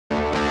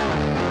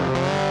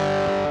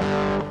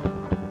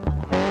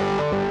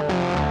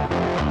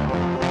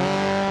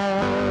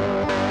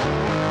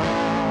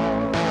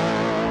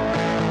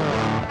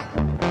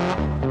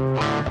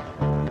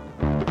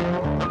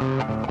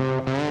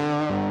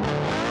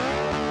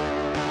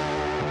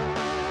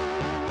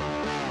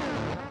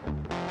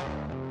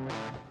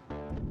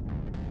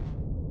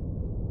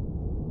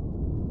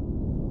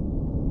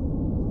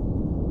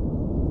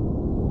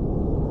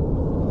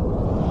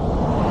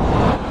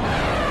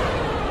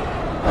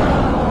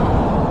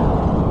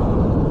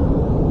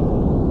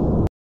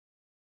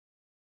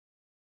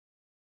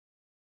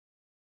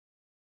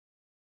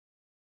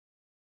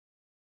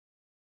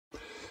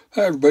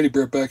Hi everybody,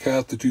 Brett back at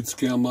Altitude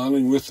Scale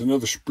Modeling with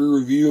another Sprue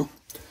review.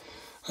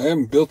 I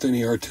haven't built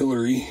any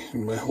artillery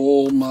in my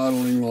whole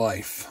modeling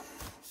life.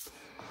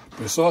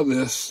 But I saw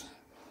this.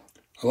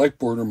 I like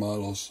border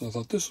models. I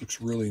thought this looks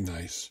really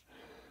nice.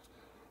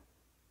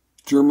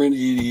 German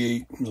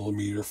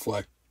 88mm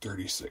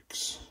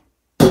Flak3.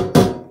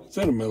 It's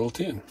in a metal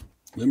tin.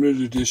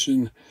 Limited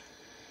edition.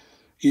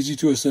 Easy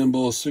to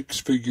assemble. 6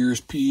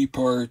 figures, PE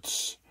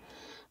parts.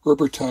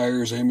 Rubber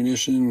tires,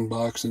 ammunition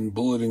box and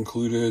bullet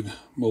included,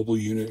 mobile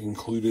unit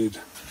included.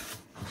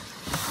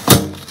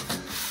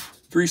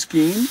 3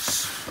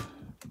 schemes.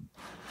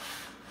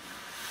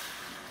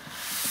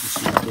 Let's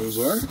see what those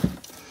are.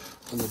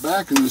 On the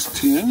back of this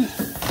tin,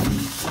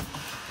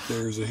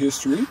 there's a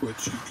history,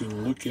 which you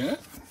can look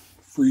at.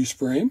 Freeze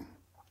frame.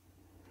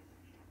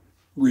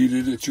 Read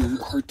it at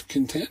your heart's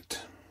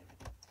content.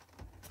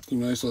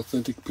 Some nice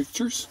authentic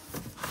pictures.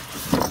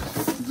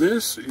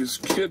 This is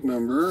kit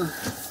number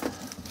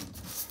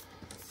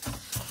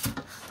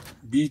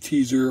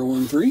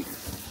BT013.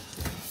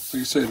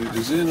 Like I said, it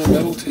is in a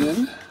metal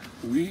tin.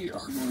 We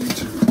are going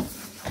to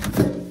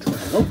try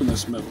and open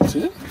this metal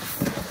tin.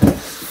 I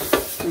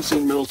haven't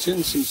seen metal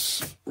tin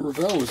since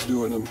Revell was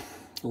doing them.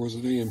 Or was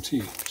it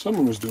AMT?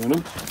 Someone was doing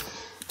them.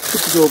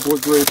 Good to go,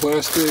 board gray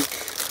plastic.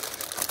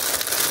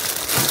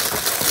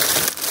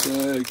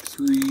 Like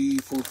 3,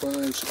 4,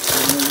 5, 6,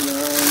 7,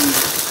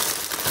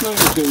 8, 9, 9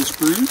 or 10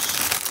 sprues.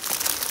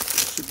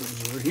 Put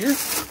those over here.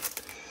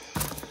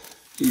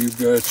 You've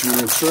got your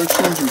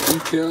instructions, your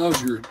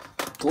decals,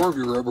 4 of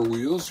your rubber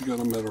wheels. You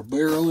got a metal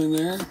barrel in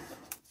there.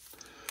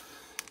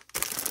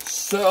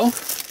 So,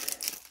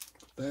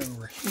 put that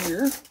over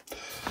here.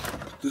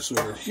 Put this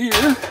over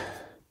here.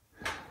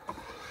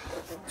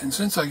 And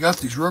since I got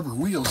these rubber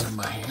wheels in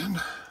my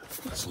hand,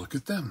 let's look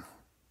at them.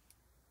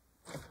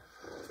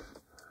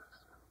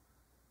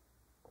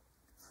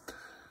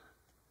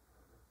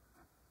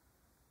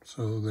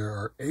 So there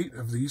are 8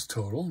 of these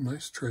total.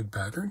 Nice tread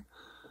pattern.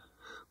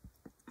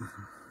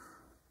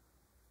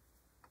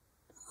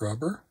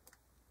 Rubber,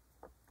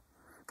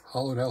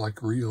 hollowed out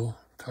like real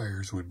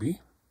tires would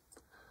be.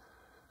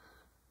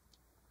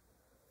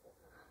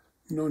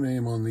 No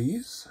name on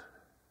these.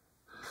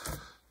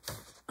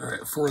 All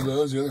right, 4 of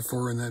those, the other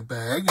 4 in that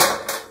bag.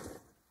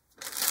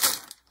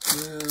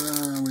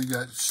 We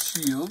got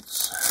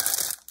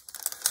shields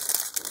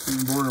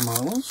and border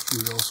models.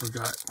 We also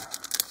got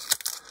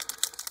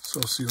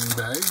self-sealing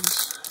bags.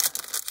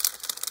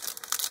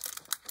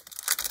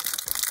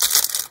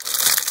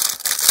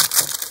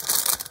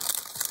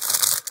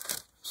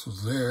 So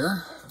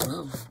there,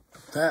 well,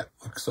 that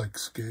looks like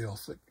scale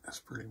thickness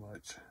pretty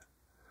much.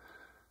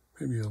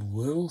 Maybe a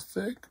little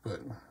thick,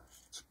 but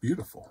it's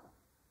beautiful.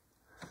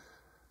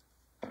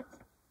 I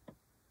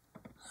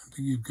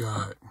think you've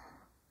got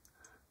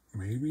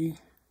maybe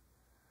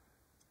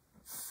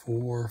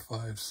 4,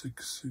 5,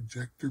 6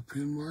 ejector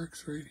pin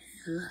marks right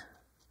here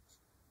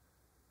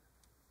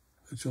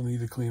that you'll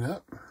need to clean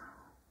up.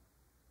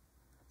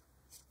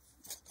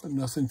 But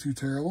nothing too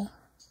terrible.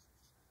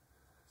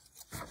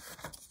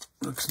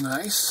 Looks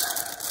nice.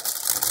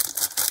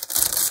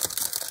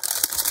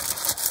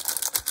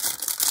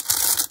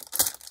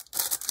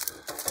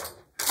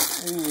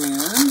 And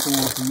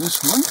we'll open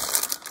this one.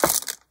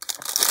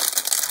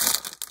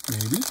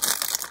 Maybe.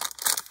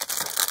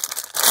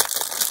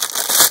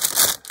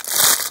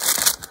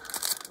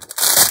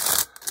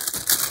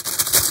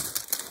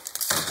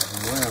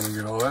 Wow, I'm gonna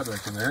get all that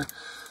back in there.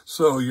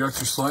 So you got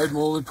your slide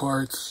molded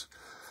parts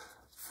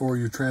for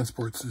your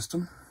transport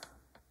system.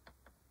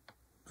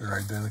 They're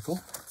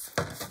identical.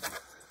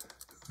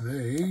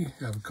 They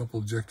have a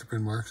couple ejector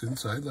pin marks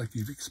inside like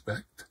you'd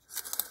expect,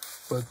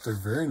 but they're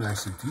very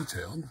nicely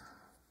detailed.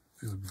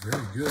 They look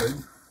very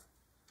good.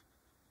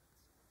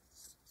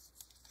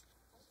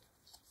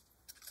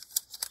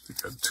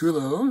 You've got 2 of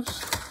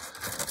those,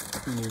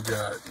 and you've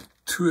got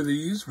 2 of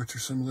these, which are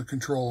some of the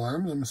control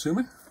arms, I'm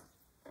assuming.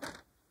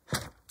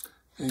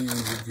 And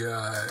you've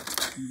got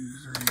 2,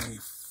 3,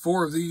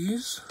 4 of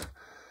these,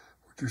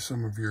 which are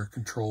some of your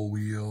control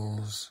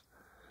wheels.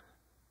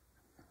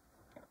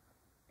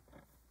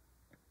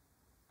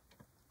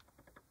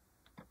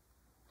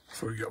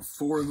 So we got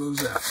 4 of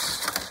those F's.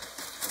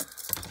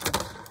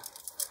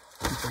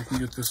 If I can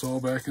get this all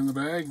back in the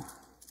bag.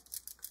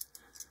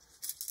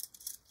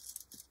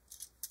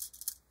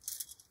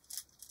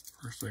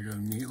 First I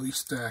gotta neatly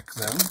stack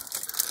them.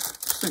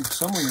 I think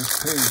someone has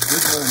paid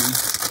good money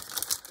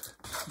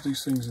to put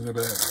these things in the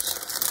bags.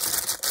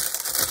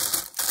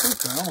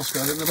 I almost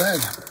got it in the bag.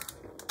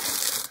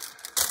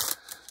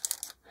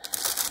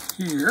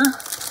 Here,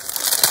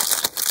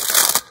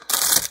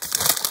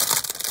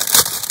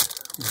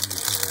 we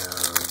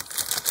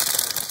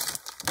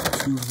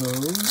have 2 of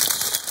those,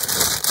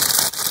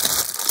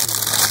 and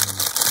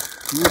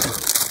 2 of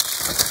those.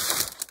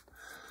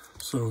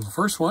 So the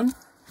first one,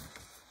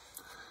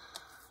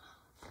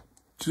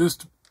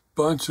 just a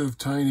bunch of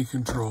tiny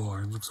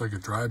controllers. It looks like a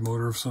drive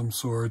motor of some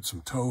sort,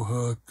 some tow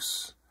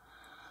hooks,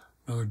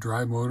 another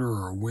drive motor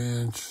or a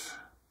winch.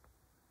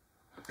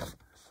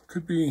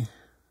 Could be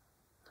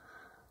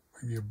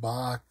maybe a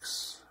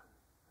box.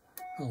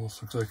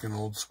 Almost looks like an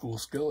old school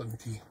skeleton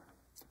key.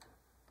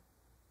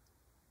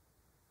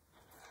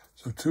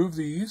 So 2 of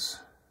these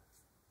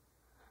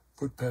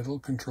foot pedal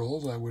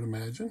controls, I would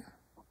imagine.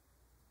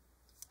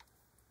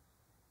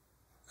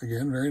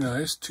 Again, very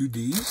nice, 2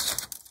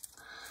 Ds.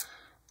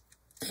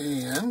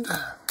 And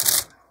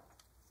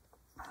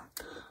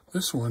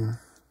this one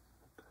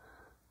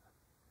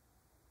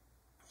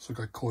looks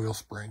like coil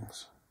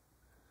springs.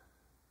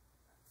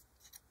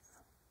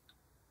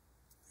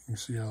 You can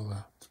see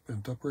how it's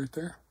bent up right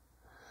there.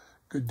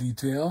 Good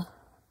detail.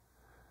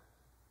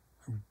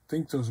 I would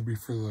think those would be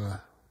for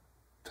the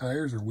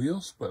tires or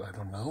wheels, but I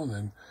don't know. And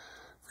then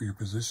for your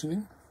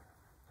positioning,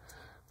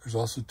 there's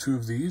also 2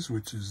 of these,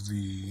 which is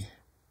the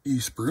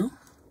Sprue.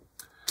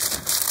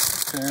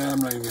 And I'm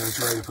not even going to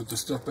try to put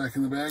this stuff back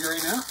in the bag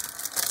right now,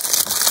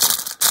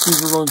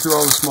 since we're going through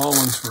all the small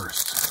ones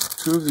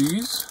first. 2 of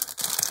these,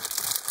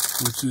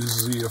 which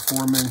is the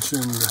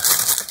aforementioned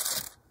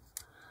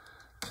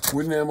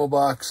wooden ammo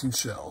box and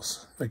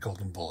shells. They called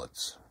them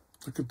bullets.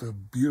 Look at the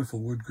beautiful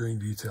wood grain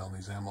detail in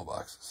these ammo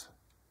boxes.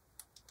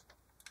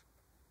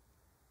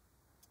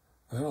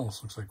 That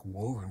almost looks like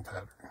woven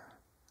pattern.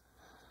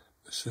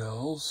 The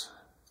shells.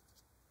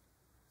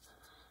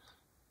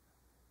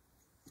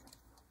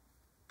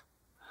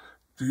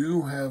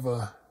 Do have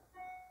a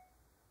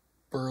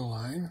burr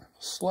line,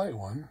 a slight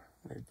one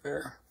right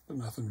there, but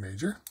nothing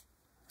major.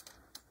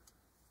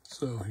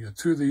 So you got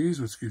 2 of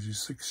these, which gives you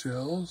 6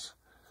 shells.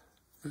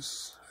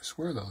 This, I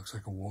swear that looks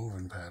like a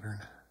woven pattern.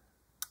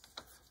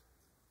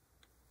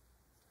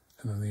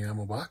 And then the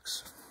ammo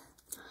box.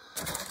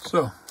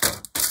 So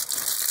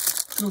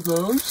 2 of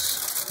those.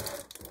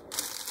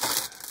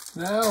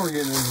 Now we're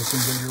getting into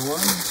some bigger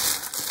ones.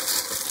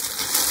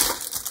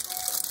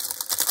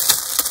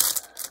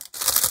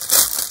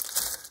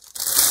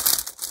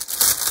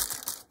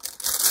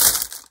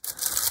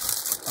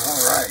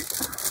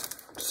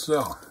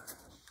 So,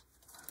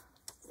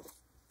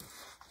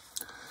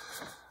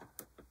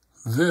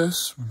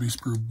 this would be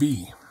Sprue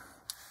B.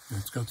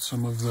 It's got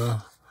some of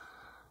the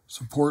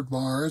support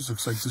bars.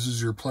 Looks like this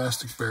is your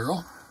plastic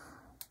barrel.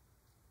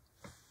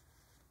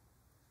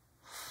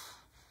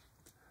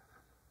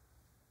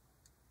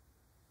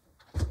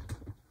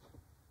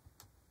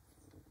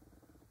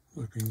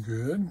 Looking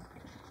good.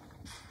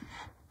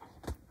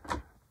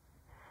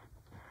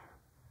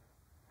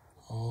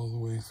 All the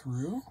way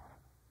through.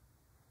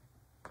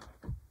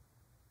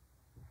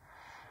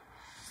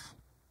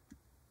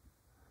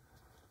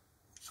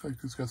 Like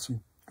it's got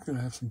some,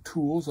 gonna have some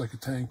tools like a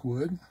tank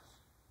would.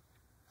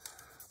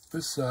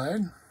 This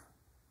side,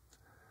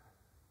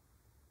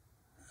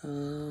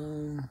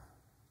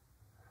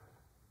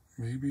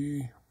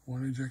 maybe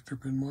 1 ejector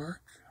pin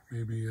mark.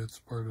 Maybe it's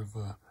part of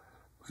a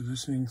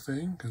positioning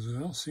thing, because I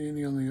don't see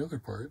any on the other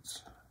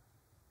parts.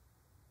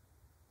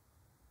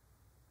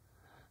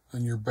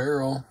 And your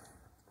barrel,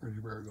 where'd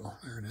your barrel go?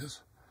 There it is.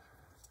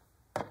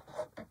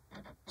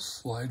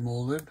 Slide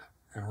molded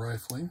and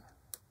rifling.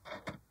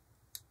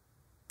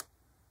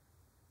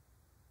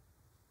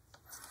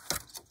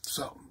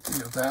 So, you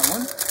got that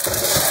one.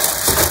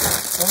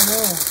 Oh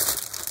no.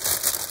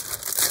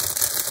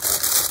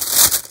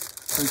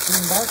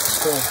 $13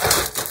 still.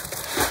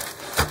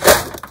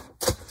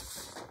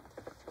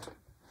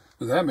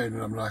 But that made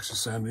an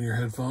obnoxious sound in your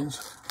headphones.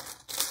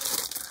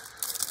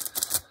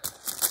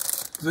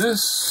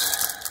 This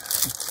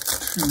is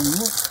 2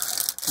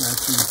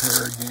 matching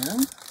pair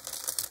again.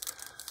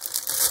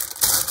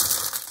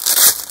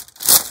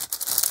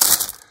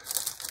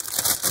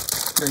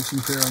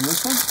 Matching pair on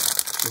this one.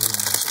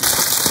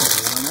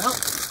 Out.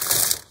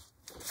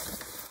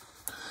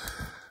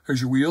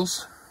 There's your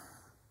wheels.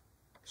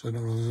 So I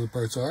don't know what those other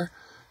parts are.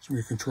 Some of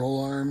your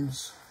control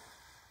arms.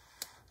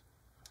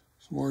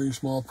 Some more of your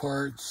small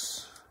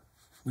parts.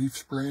 Leaf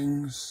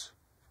springs.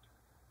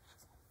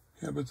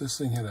 Yeah, but this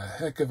thing had a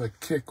heck of a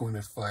kick when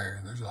it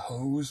fired. There's a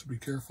hose. Be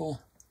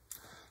careful.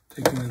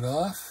 Taking it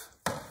off.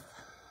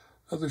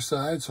 Other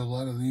side, so a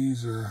lot of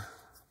these are,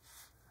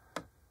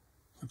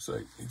 looks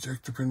like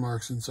ejector pin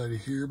marks inside of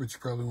here, but you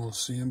probably won't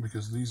see them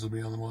because these will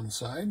be on the one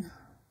side.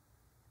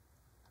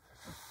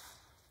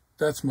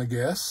 That's my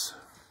guess.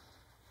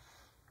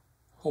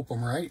 Hope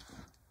I'm right.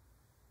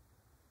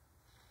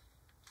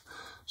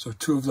 So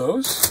 2 of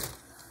those.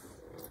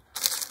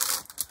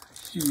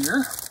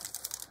 Here.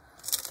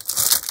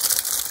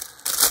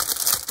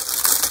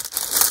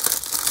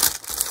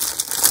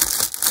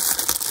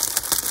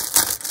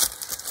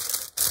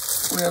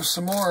 We have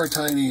some more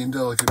tiny and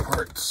delicate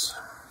parts.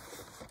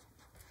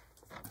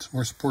 Some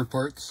more support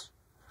parts.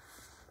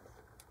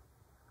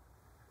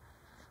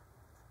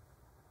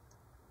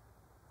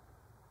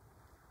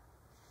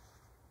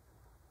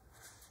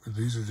 But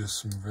these are just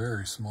some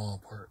very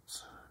small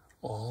parts.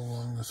 All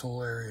along this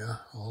whole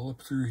area, all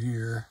up through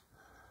here.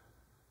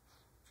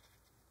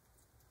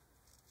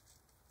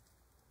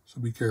 So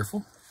be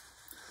careful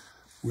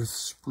with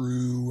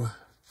Sprue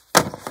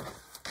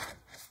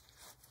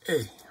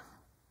A,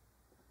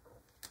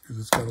 because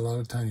it's got a lot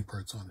of tiny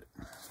parts on it.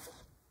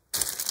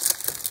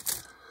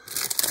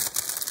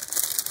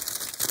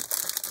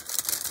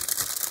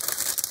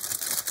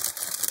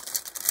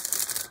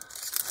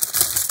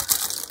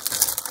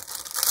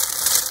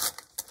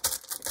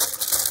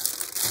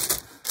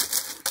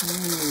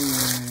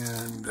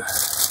 And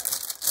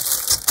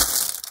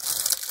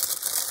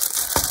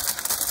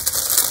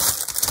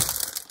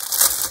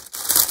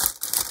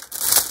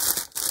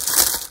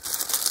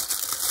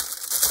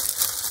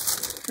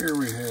here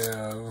we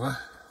have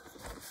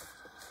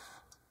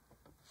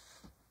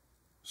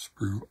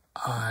Sprue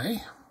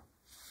I.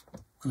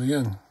 But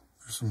again,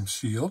 there's some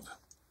shield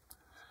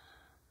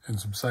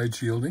and some side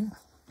shielding.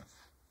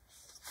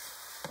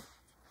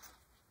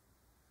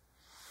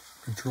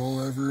 Control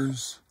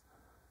levers.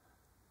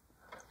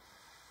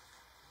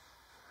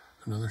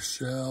 Another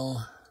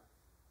shell.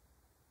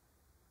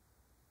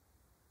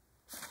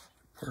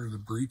 Part of the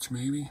breech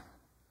maybe.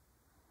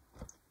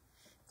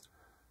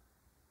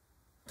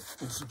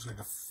 This looks like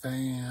a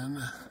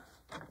fan.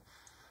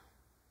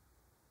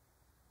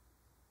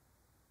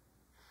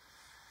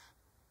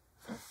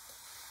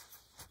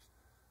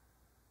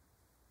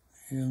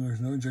 And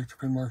there's no ejector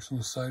pin marks on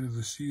the side of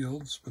the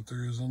shields, but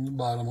there is on the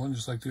bottom one,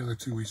 just like the other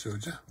two we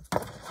showed you.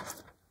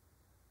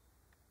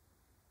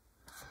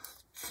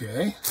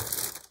 Okay.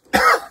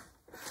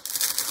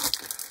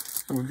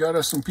 And we've got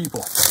us some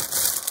people.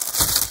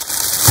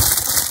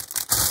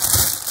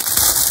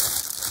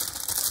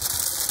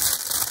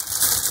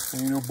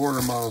 And you know,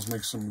 border models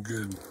make some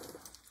good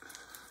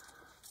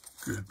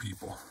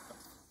people.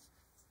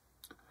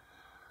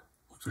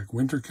 Looks like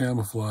winter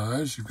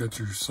camouflage. You've got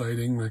your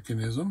sighting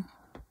mechanism.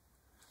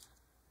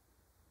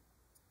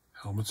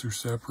 Helmets are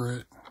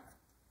separate.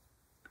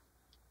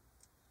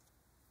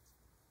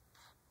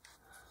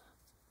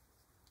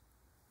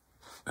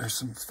 There's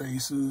some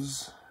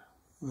faces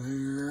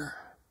there.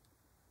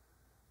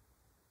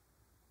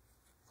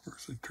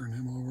 First I turn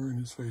him over and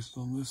his face is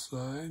on this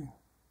side.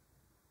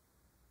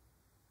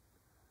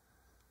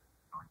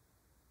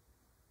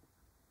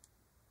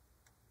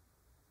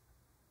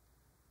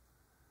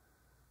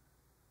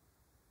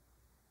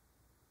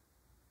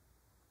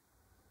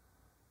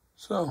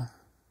 So,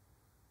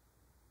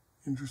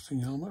 interesting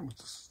helmet with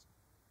this.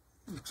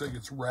 Looks like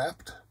it's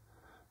wrapped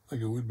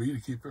like it would be to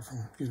keep it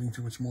from getting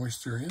too much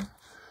moisture in.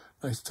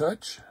 Nice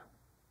touch.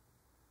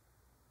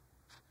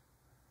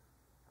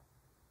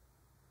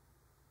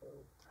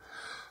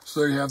 So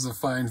there you have the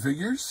fine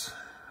figures.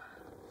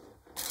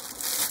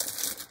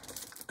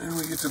 And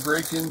we get to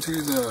break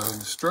into the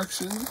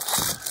instructions,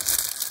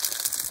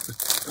 the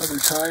other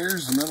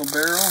tires, the metal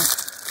barrel,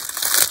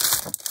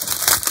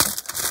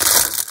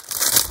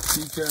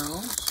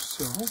 decals.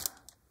 So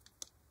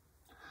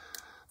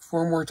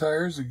 4 more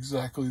tires,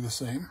 exactly the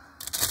same.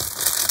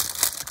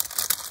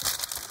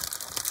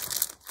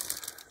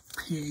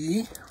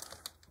 P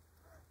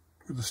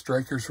for the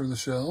strikers for the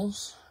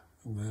shells,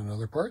 and then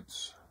other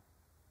parts.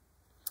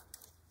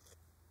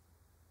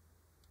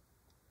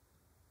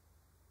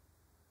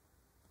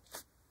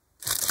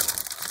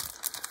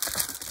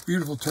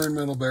 Beautiful turn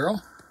metal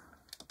barrel,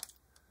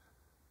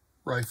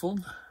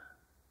 rifled.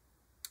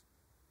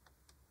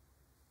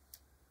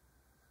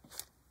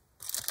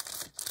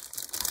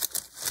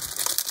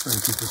 Trying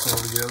to keep this all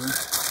together.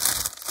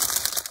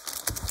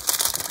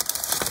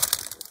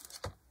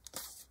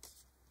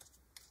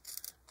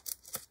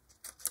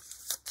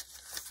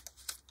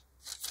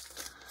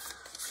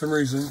 For some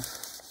reason,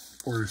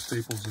 Porter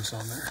staples this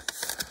on there.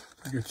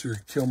 You get your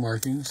kill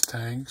markings,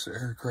 tanks,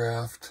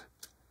 aircraft,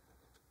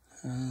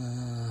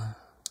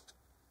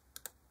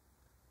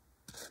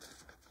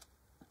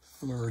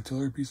 other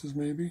artillery pieces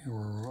maybe,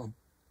 or a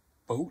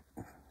boat.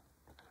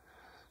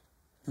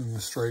 And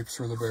the stripes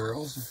for the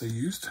barrels that they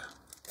used.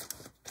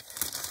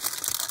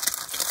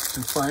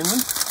 And finally,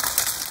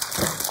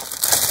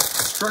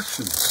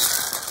 instructions.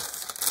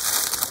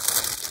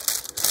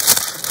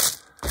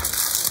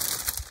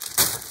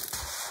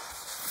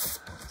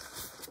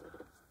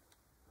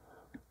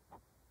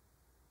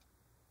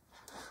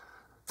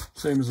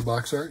 Same as the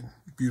box art,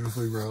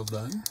 beautifully well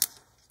done.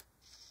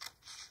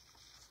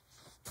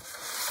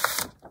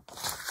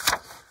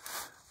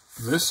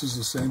 This is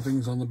the same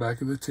things on the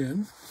back of the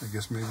tin. I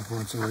guess maybe if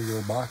it's a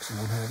regular box, it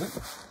won't have it.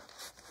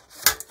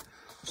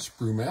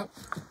 Sprue map.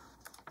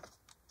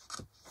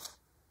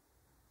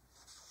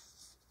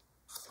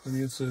 I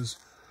mean, it says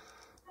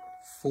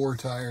 4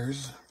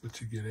 tires,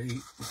 but you get 8.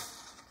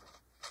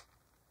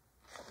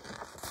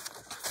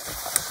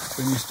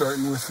 Then you're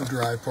starting with the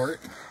dry part.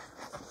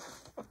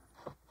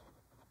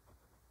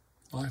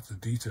 I like the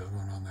detail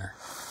going on there.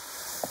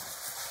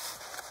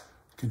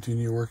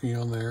 Continue working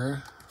on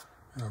there.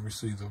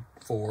 Obviously the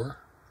 4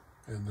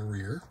 and the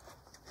rear.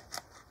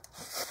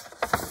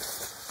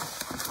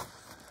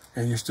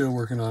 And you're still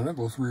working on it,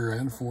 both rear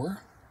and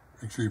 4.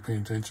 Make sure you're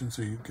paying attention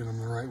so you get them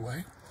the right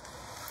way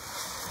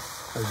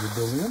as you're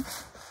building them.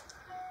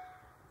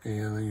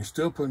 And then you're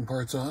still putting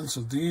parts on.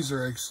 So these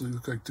are actually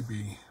look like to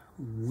be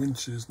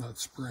winches, not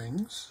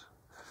springs.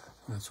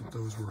 That's what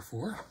those were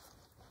for.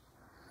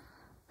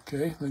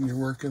 Okay, then you're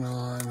working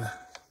on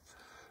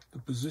the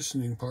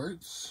positioning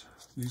parts.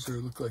 These are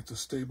look like the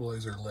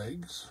stabilizer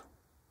legs.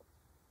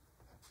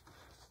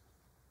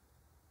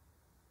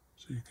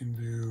 So you can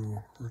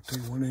do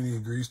rotate 180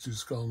 degrees to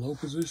skull low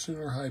position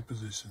or high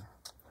position.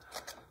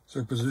 So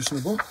they're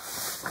positionable.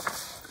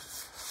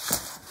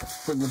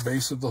 putting the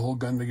base of the whole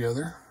gun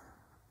together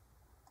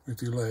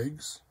with your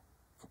legs,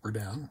 up or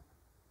down.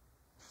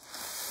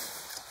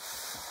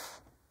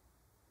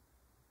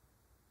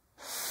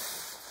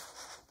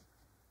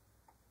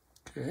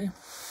 Okay, and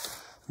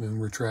then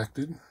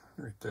retracted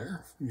right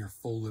there in your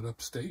folded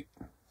up state.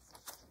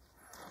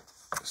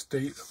 The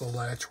state of the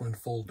latch when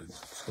folded.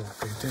 So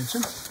pay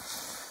attention.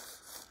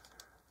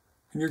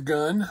 And your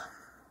gun,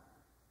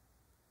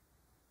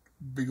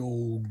 big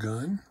old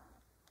gun.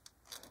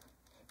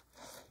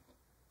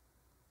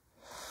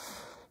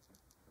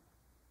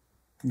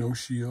 No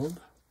shield,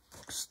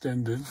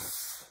 extended,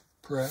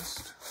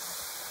 pressed.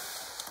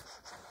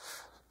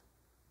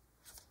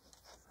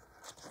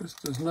 This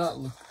does not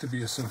look to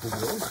be a simple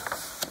build,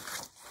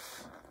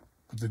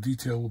 but the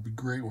detail will be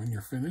great when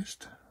you're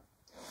finished.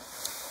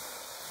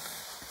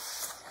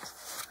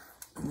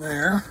 And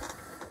there,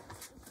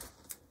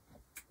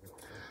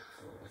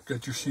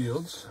 got your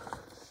shields.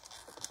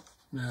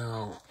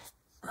 Now,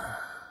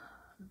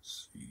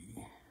 let's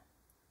see.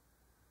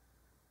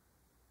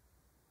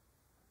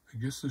 I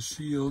guess the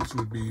shields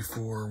would be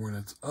for when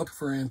it's up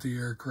for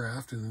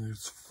anti-aircraft, and then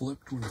it's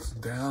flipped when it's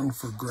down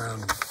for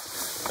ground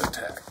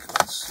attack.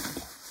 Let's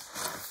see.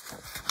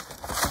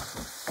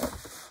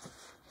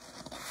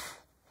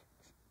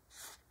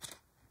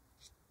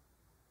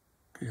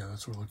 Yeah,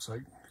 that's what it looks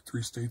like.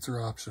 3 states are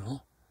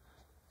optional.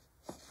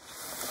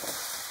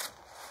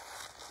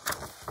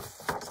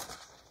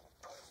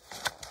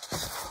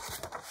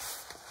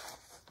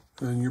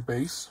 And then your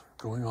base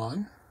going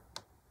on.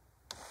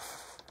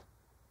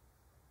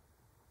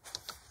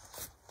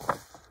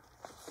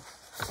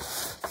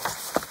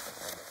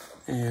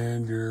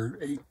 And your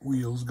 8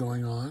 wheels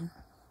going on.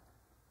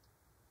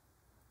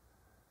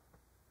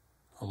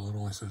 Although it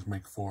only says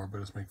make 4,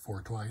 but it's make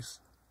 4 twice.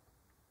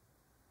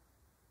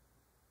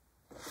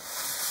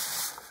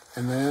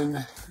 And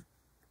then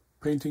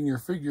painting your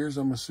figures,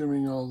 I'm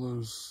assuming all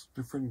those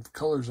different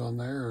colors on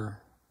there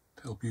are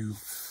to help you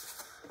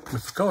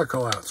with the color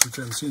callouts, which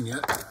I haven't seen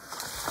yet.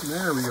 And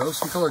there we go,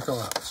 some color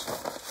callouts.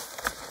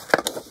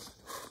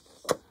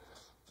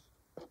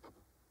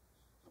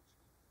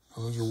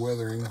 Oh, those are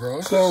weathering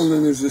across. So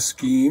then there's this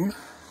scheme.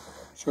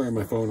 Sorry,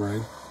 my phone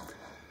rang.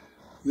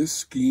 This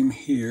scheme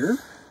here,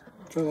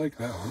 which I like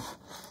that one.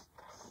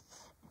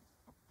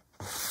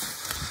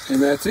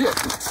 And that's it.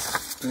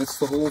 That's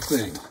the whole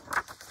thing.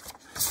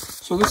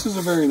 So this is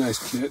a very nice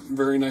kit,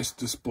 very nice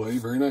display,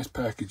 very nice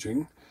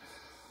packaging.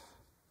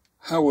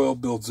 How well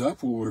it builds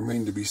up will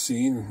remain to be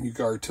seen. You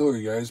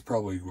artillery guys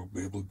probably will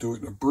be able to do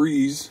it in a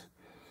breeze,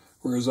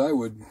 whereas I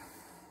would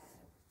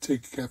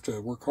have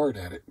to work hard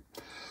at it.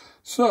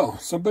 So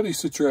somebody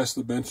sit your ass to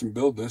the bench and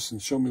build this and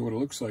show me what it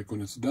looks like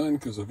when it's done,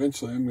 because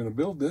eventually I'm going to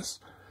build this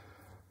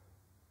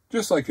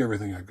just like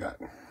everything I've got.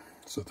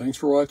 So thanks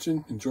for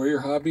watching. Enjoy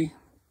your hobby.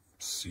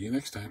 See you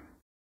next time.